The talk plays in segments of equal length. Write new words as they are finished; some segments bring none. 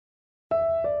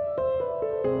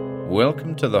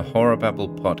Welcome to the Horror Babble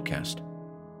podcast.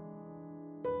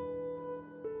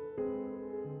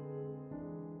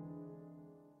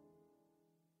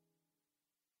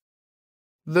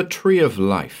 The Tree of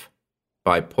Life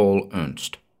by Paul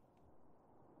Ernst.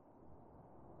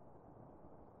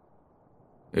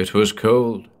 It was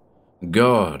cold.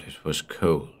 God, it was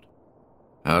cold.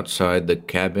 Outside the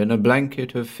cabin, a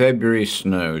blanket of February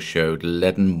snow showed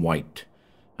leaden white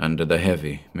under the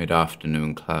heavy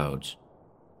mid-afternoon clouds.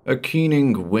 A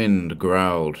keening wind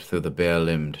growled through the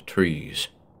bare-limbed trees.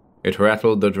 It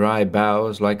rattled the dry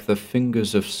boughs like the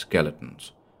fingers of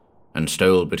skeletons, and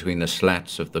stole between the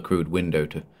slats of the crude window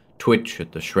to twitch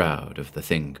at the shroud of the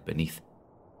thing beneath.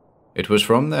 It was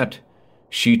from that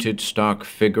sheeted, stark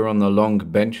figure on the long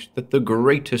bench that the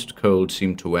greatest cold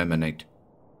seemed to emanate.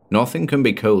 Nothing can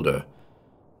be colder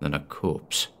than a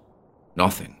corpse.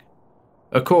 Nothing.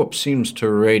 A corpse seems to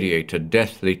radiate a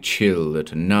deathly chill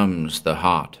that numbs the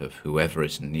heart of whoever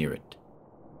is near it.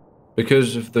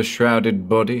 Because of the shrouded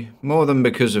body, more than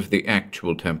because of the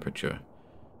actual temperature,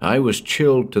 I was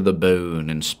chilled to the bone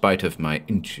in spite of my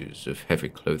inches of heavy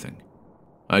clothing.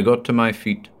 I got to my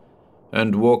feet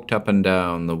and walked up and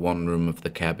down the one room of the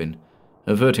cabin,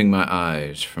 averting my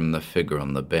eyes from the figure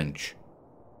on the bench.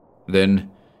 Then,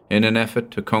 in an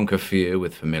effort to conquer fear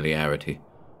with familiarity,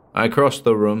 I crossed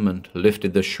the room and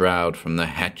lifted the shroud from the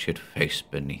hatchet face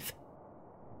beneath.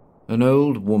 An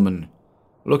old woman,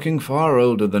 looking far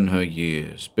older than her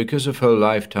years because of her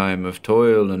lifetime of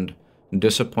toil and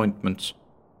disappointments.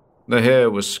 The hair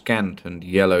was scant and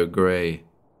yellow-grey.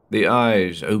 The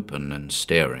eyes, open and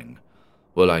staring,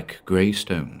 were like grey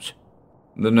stones.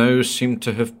 The nose seemed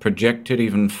to have projected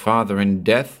even farther in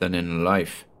death than in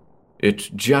life.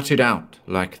 It jutted out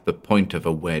like the point of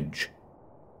a wedge.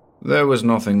 There was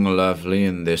nothing lovely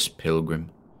in this pilgrim,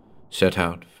 set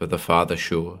out for the farther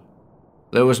shore.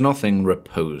 There was nothing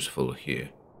reposeful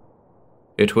here.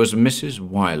 It was Mrs.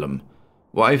 Wylam,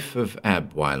 wife of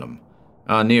Ab Wylam,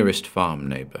 our nearest farm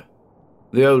neighbor.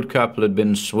 The old couple had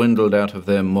been swindled out of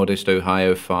their modest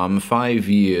Ohio farm 5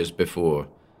 years before.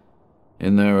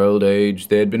 In their old age,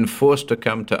 they had been forced to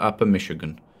come to Upper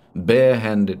Michigan,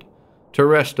 bare-handed, to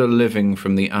wrest a living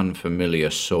from the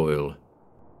unfamiliar soil.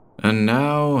 And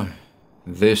now,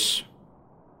 this.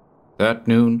 That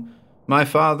noon, my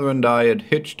father and I had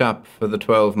hitched up for the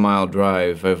 12-mile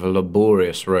drive over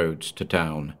laborious roads to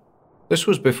town. This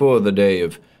was before the day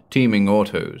of teeming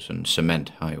autos and cement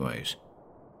highways.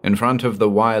 In front of the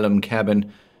Wylam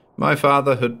cabin, my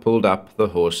father had pulled up the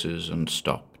horses and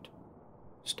stopped.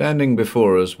 Standing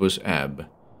before us was Ab,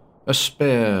 a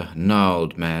spare,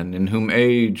 gnarled man in whom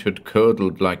age had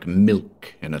curdled like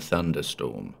milk in a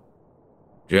thunderstorm.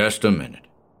 "Just a minute,"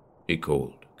 he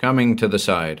called, coming to the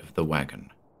side of the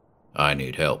wagon. "I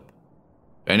need help."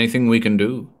 "Anything we can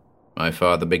do?" my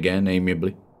father began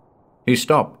amiably. He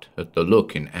stopped at the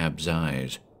look in Ab's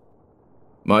eyes.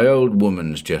 "My old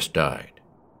woman's just died,"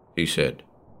 he said.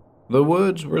 The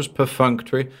words were as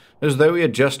perfunctory as though he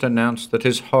had just announced that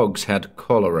his hogs had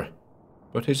cholera,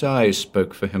 but his eyes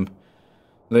spoke for him.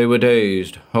 They were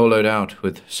dazed, hollowed out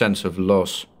with sense of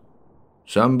loss.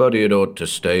 "Somebody had ought to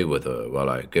stay with her while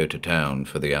I go to town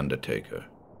for the undertaker,"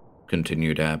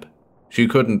 continued Ab. "She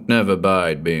couldn't never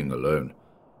bide being alone.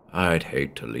 I'd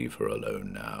hate to leave her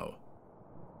alone now."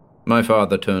 My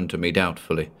father turned to me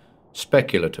doubtfully,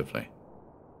 speculatively.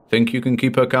 "Think you can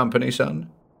keep her company, son?"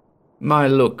 My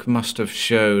look must have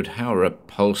showed how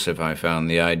repulsive I found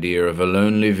the idea of a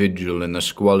lonely vigil in the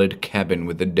squalid cabin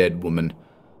with a dead woman,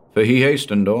 for he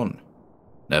hastened on.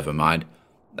 "Never mind.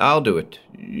 I'll do it.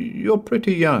 You're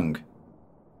pretty young."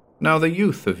 Now the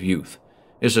youth of youth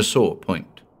is a sore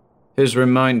point. His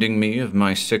reminding me of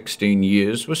my 16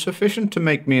 years was sufficient to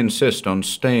make me insist on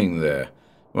staying there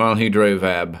while he drove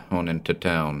Ab on into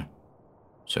town.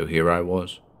 So here I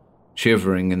was,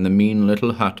 shivering in the mean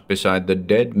little hut beside the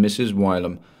dead Mrs.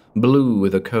 Wylam, blue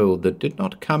with a cold that did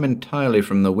not come entirely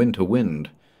from the winter wind,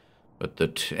 but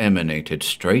that emanated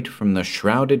straight from the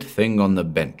shrouded thing on the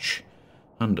bench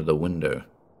under the window.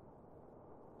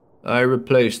 I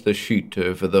replaced the sheet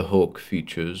over the hawk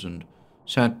features and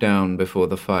sat down before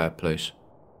the fireplace.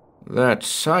 That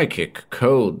psychic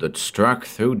cold that struck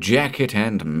through jacket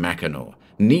and mackinaw,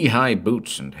 knee-high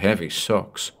boots and heavy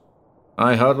socks.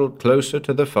 I huddled closer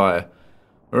to the fire,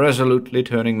 resolutely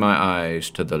turning my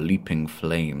eyes to the leaping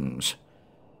flames.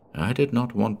 I did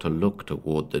not want to look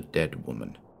toward the dead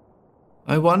woman.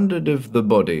 I wondered if the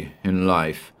body, in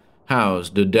life,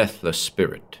 housed a deathless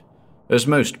spirit, as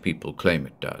most people claim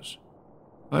it does.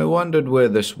 I wondered where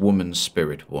this woman's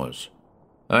spirit was.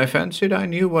 I fancied I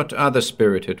knew what other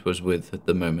spirit it was with at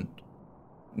the moment.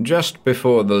 Just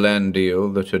before the land deal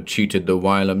that had cheated the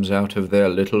Wylams out of their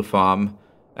little farm,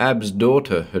 Ab's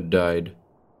daughter had died.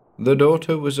 The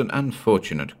daughter was an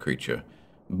unfortunate creature,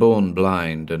 born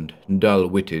blind and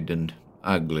dull-witted and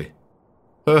ugly.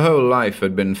 Her whole life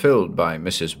had been filled by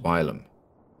Mrs. Wylam,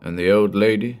 and the old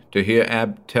lady, to hear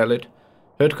Ab tell it,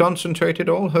 had concentrated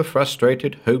all her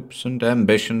frustrated hopes and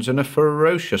ambitions in a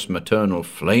ferocious maternal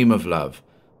flame of love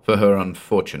for her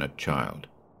unfortunate child.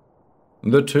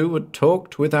 The two had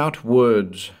talked without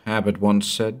words, Ab had once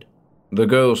said. The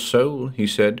girl's soul, he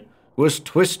said, was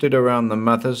twisted around the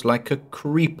mother's like a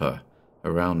creeper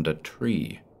around a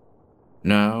tree.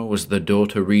 Now was the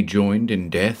daughter rejoined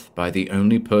in death by the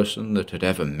only person that had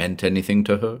ever meant anything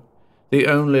to her, the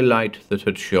only light that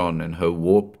had shone in her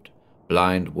warped,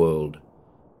 blind world.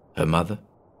 Her mother?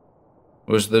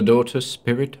 Was the daughter's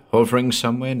spirit hovering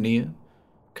somewhere near,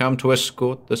 come to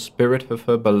escort the spirit of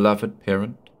her beloved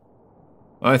parent?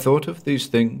 I thought of these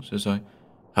things as I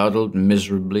huddled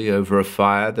miserably over a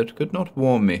fire that could not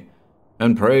warm me,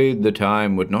 and prayed the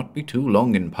time would not be too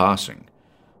long in passing,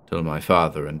 till my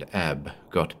father and Ab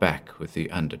got back with the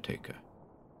undertaker.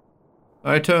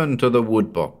 I turned to the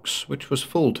wood box, which was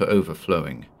full to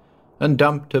overflowing, and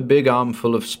dumped a big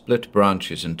armful of split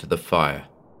branches into the fire.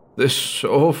 This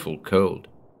awful cold.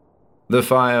 The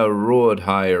fire roared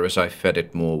higher as I fed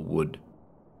it more wood.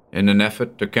 In an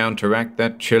effort to counteract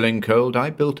that chilling cold, I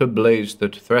built a blaze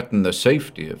that threatened the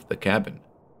safety of the cabin.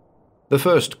 The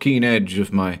first keen edge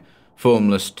of my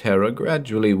formless terror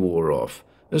gradually wore off,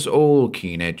 as all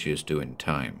keen edges do in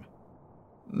time.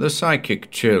 The psychic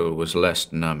chill was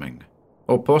less numbing,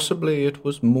 or possibly it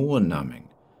was more numbing.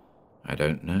 I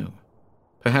don't know.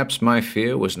 Perhaps my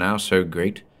fear was now so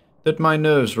great that my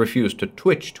nerves refused to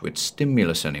twitch to its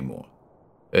stimulus anymore.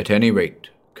 At any rate,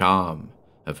 calm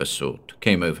of a sort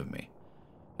came over me,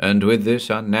 and with this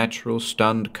unnatural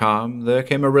stunned calm there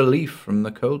came a relief from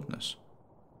the coldness.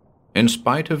 In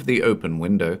spite of the open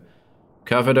window,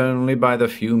 covered only by the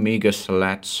few meagre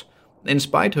slats, in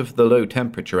spite of the low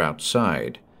temperature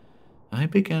outside, I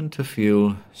began to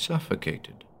feel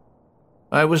suffocated.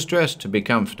 I was dressed to be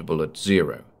comfortable at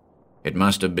 0. It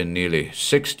must have been nearly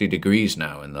 60 degrees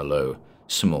now in the low,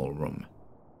 small room.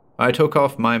 I took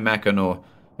off my mackinaw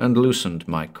and loosened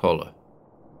my collar.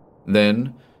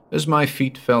 Then, as my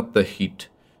feet felt the heat,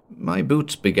 my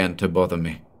boots began to bother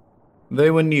me.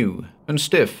 They were new and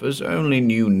stiff as only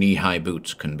new knee-high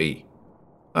boots can be.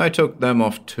 I took them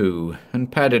off too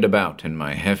and padded about in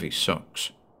my heavy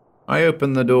socks. I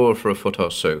opened the door for a foot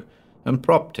or so and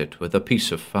propped it with a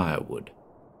piece of firewood.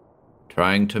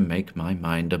 Trying to make my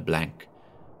mind a blank,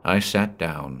 I sat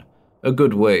down, a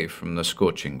good way from the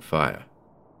scorching fire.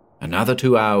 Another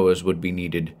 2 hours would be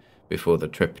needed before the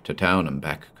trip to town and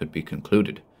back could be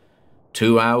concluded.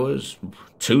 2 hours,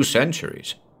 2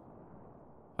 centuries.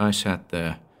 I sat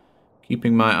there,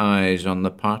 keeping my eyes on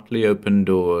the partly open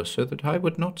door so that I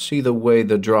would not see the way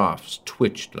the draughts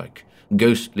twitched like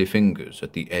ghostly fingers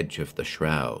at the edge of the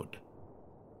shroud.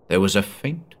 There was a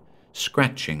faint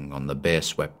scratching on the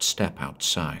bare-swept step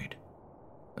outside.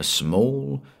 A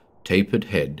small, tapered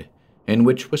head, in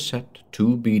which were set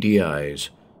 2 beady eyes,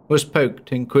 was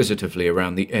poked inquisitively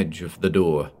around the edge of the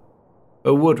door.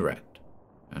 A wood rat,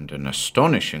 and an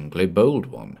astonishingly bold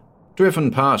one,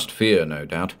 driven past fear, no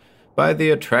doubt, by the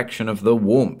attraction of the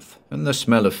warmth and the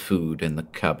smell of food in the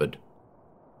cupboard.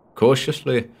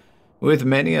 Cautiously, with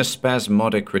many a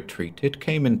spasmodic retreat, it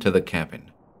came into the cabin.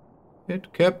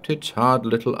 It kept its hard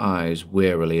little eyes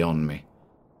warily on me.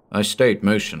 I stayed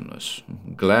motionless,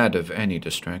 glad of any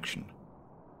distraction.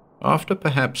 After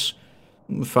perhaps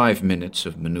 5 minutes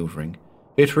of maneuvering,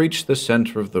 it reached the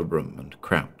center of the room and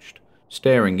crouched,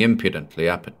 staring impudently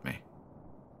up at me.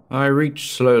 I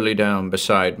reached slowly down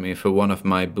beside me for one of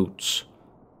my boots.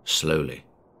 Slowly.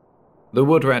 The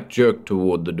wood rat jerked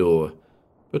toward the door,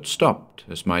 but stopped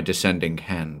as my descending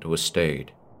hand was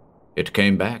stayed. It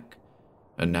came back,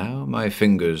 and now my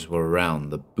fingers were around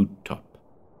the boot top.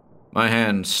 My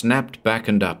hand snapped back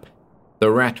and up.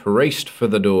 The rat raced for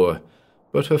the door,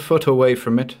 but a foot away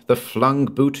from it, the flung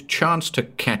boot chanced to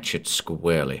catch it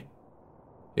squarely.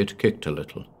 It kicked a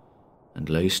little, and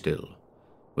lay still,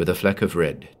 with a fleck of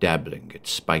red dabbling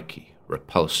its spiky,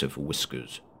 repulsive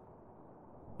whiskers.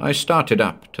 I started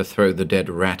up to throw the dead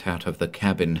rat out of the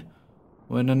cabin,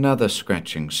 when another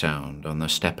scratching sound on the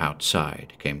step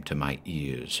outside came to my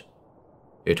ears.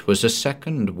 It was a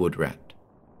second wood rat,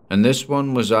 and this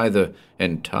one was either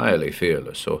entirely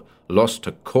fearless or lost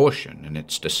to caution in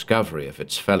its discovery of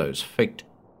its fellow's fate.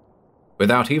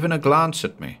 Without even a glance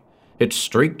at me, it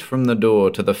streaked from the door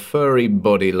to the furry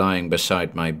body lying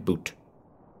beside my boot.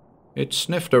 It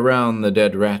sniffed around the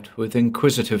dead rat with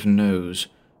inquisitive nose,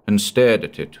 and stared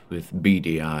at it with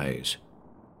beady eyes.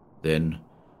 Then,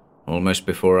 almost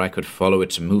before I could follow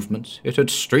its movements, it had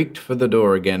streaked for the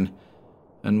door again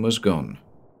and was gone.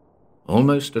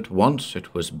 Almost at once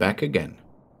it was back again,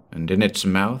 and in its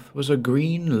mouth was a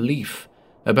green leaf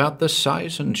about the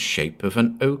size and shape of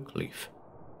an oak leaf.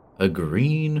 A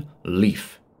green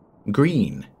leaf.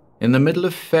 Green, in the middle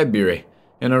of February,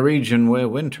 in a region where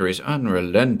winter is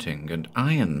unrelenting and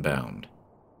iron-bound.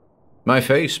 My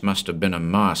face must have been a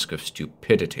mask of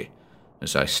stupidity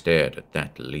as I stared at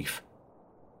that leaf.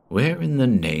 Where in the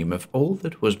name of all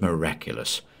that was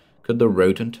miraculous could the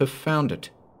rodent have found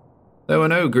it? There were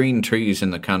no green trees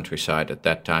in the countryside at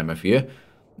that time of year.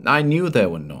 I knew there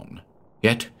were none.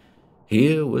 Yet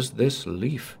here was this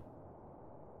leaf.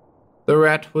 The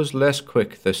rat was less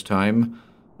quick this time,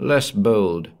 less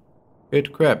bold.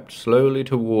 It crept slowly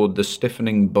toward the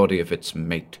stiffening body of its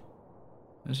mate.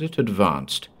 As it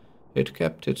advanced, it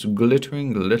kept its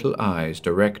glittering little eyes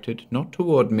directed not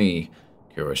toward me,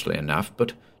 curiously enough,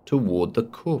 but toward the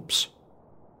corpse.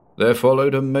 There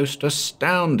followed a most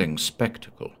astounding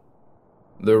spectacle.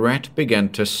 The rat began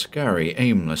to scurry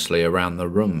aimlessly around the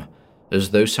room,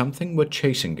 as though something were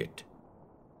chasing it.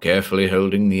 Carefully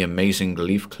holding the amazing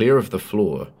leaf clear of the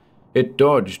floor, it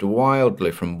dodged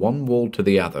wildly from one wall to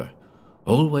the other,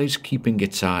 always keeping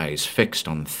its eyes fixed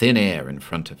on thin air in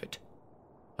front of it.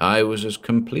 I was as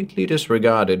completely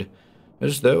disregarded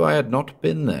as though I had not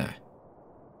been there.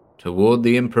 Toward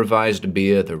the improvised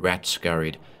bier the rat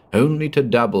scurried, only to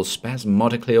double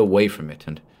spasmodically away from it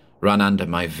and run under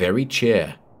my very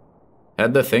chair.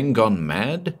 Had the thing gone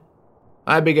mad?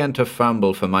 I began to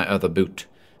fumble for my other boot,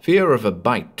 fear of a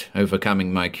bite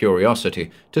overcoming my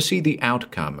curiosity to see the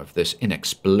outcome of this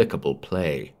inexplicable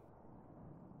play.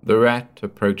 The rat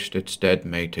approached its dead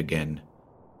mate again,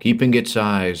 keeping its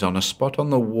eyes on a spot on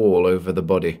the wall over the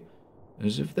body,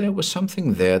 as if there was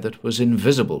something there that was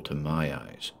invisible to my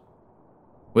eyes.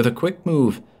 With a quick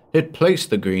move, it placed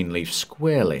the green leaf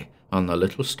squarely on the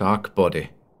little stark body,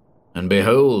 and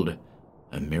behold,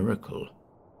 a miracle.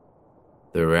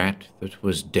 The rat that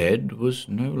was dead was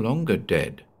no longer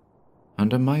dead.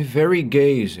 Under my very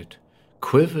gaze it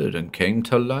quivered and came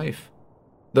to life.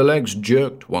 The legs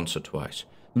jerked once or twice,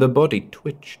 the body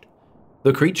twitched.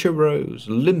 The creature rose,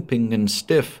 limping and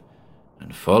stiff,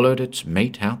 and followed its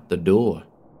mate out the door.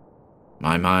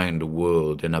 My mind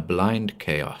whirled in a blind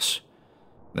chaos.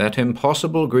 That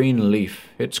impossible green leaf,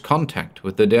 its contact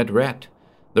with the dead rat,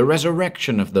 the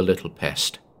resurrection of the little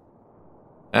pest.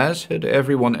 As had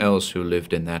everyone else who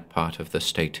lived in that part of the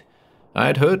state, I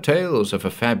had heard tales of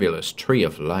a fabulous tree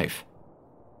of life.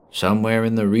 Somewhere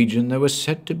in the region there was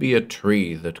said to be a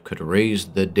tree that could raise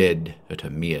the dead at a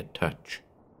mere touch.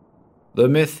 The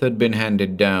myth had been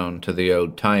handed down to the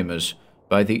old-timers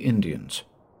by the Indians.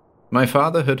 My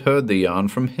father had heard the yarn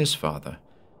from his father,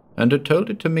 and had told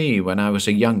it to me when I was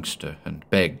a youngster and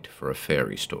begged for a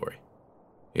fairy story.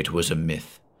 It was a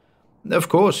myth. Of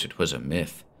course it was a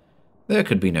myth. There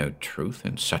could be no truth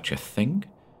in such a thing.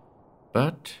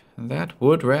 But that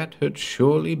wood rat had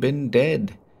surely been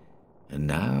dead, and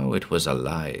now it was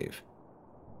alive.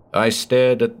 I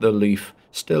stared at the leaf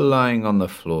still lying on the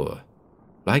floor.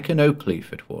 Like an oak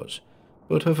leaf it was,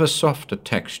 but of a softer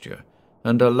texture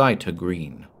and a lighter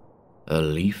green. A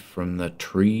leaf from the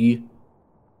tree.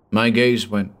 My gaze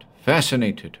went,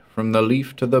 fascinated, from the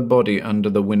leaf to the body under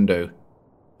the window.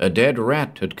 A dead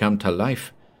rat had come to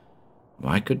life.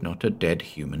 Why could not a dead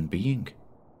human being?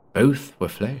 Both were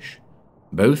flesh.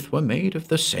 Both were made of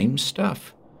the same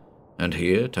stuff. And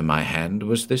here to my hand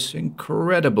was this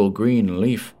incredible green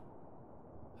leaf.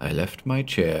 I left my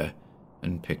chair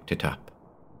and picked it up.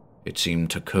 It seemed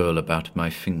to curl about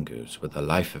my fingers with a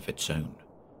life of its own.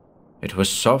 It was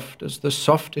soft as the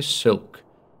softest silk,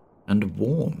 and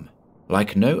warm,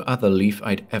 like no other leaf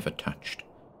I'd ever touched.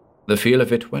 The feel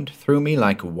of it went through me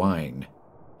like wine.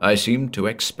 I seemed to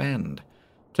expand,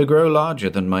 to grow larger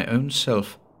than my own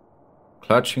self.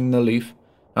 Clutching the leaf,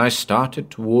 I started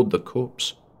toward the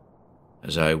corpse.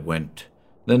 As I went,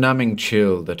 the numbing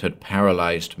chill that had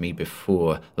paralyzed me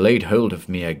before laid hold of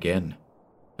me again,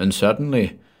 and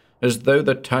suddenly, as though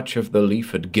the touch of the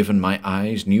leaf had given my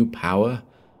eyes new power,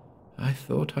 I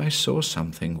thought I saw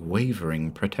something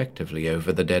wavering protectively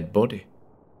over the dead body.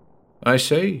 I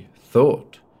say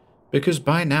thought, because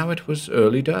by now it was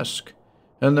early dusk,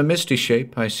 and the misty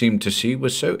shape I seemed to see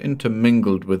was so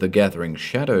intermingled with the gathering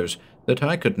shadows that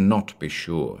I could not be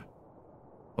sure.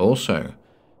 Also,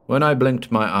 when I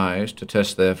blinked my eyes to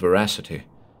test their veracity,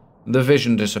 the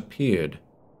vision disappeared.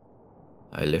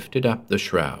 I lifted up the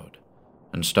shroud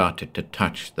and started to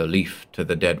touch the leaf to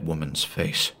the dead woman's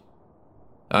face.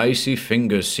 Icy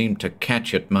fingers seemed to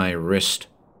catch at my wrist.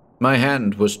 My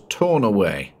hand was torn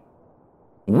away.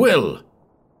 "Will!"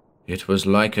 It was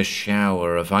like a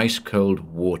shower of ice-cold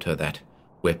water, that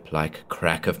whip-like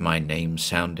crack of my name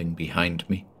sounding behind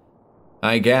me.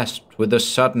 I gasped with the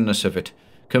suddenness of it,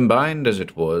 combined as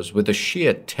it was with the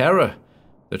sheer terror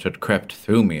that had crept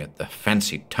through me at the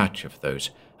fancied touch of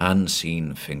those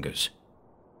unseen fingers.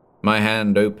 My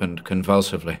hand opened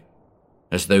convulsively.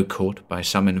 As though caught by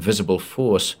some invisible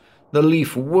force, the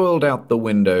leaf whirled out the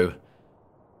window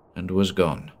and was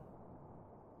gone.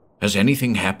 "Has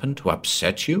anything happened to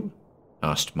upset you?"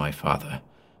 asked my father,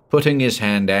 putting his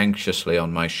hand anxiously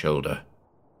on my shoulder.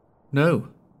 "No,"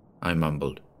 I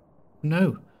mumbled.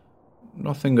 "No,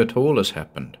 nothing at all has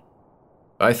happened."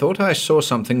 "I thought I saw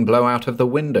something blow out of the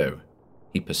window,"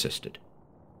 he persisted.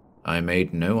 I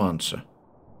made no answer.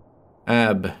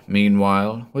 Ab,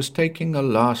 meanwhile, was taking a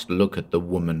last look at the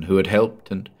woman who had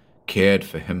helped and cared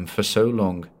for him for so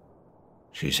long.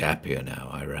 "She's happier now,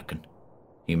 I reckon,"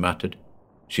 he muttered.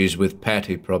 "She's with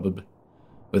Patty, probably,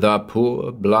 with our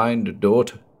poor, blind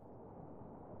daughter."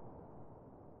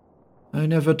 I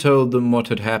never told them what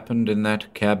had happened in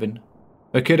that cabin.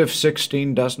 A kid of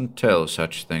 16 doesn't tell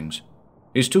such things.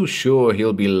 He's too sure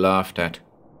he'll be laughed at.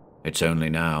 It's only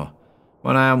now,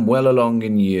 when I am well along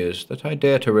in years, that I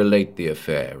dare to relate the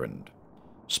affair and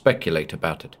speculate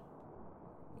about it.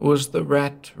 Was the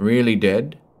rat really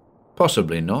dead?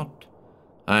 Possibly not.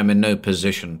 I am in no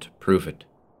position to prove it.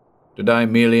 Did I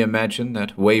merely imagine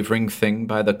that wavering thing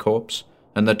by the corpse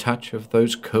and the touch of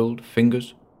those cold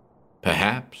fingers?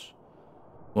 Perhaps.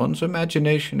 One's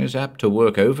imagination is apt to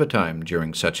work overtime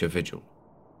during such a vigil.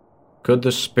 Could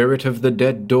the spirit of the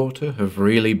dead daughter have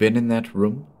really been in that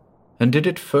room? And did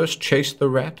it first chase the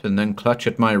rat and then clutch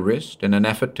at my wrist in an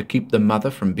effort to keep the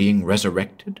mother from being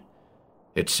resurrected?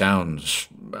 It sounds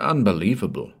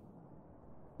unbelievable.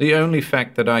 The only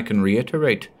fact that I can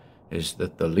reiterate is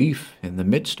that the leaf in the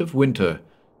midst of winter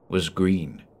was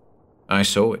green. I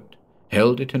saw it,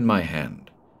 held it in my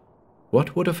hand.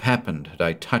 What would have happened had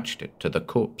I touched it to the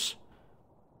corpse?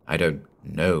 I don't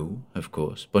know, of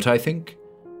course, but I think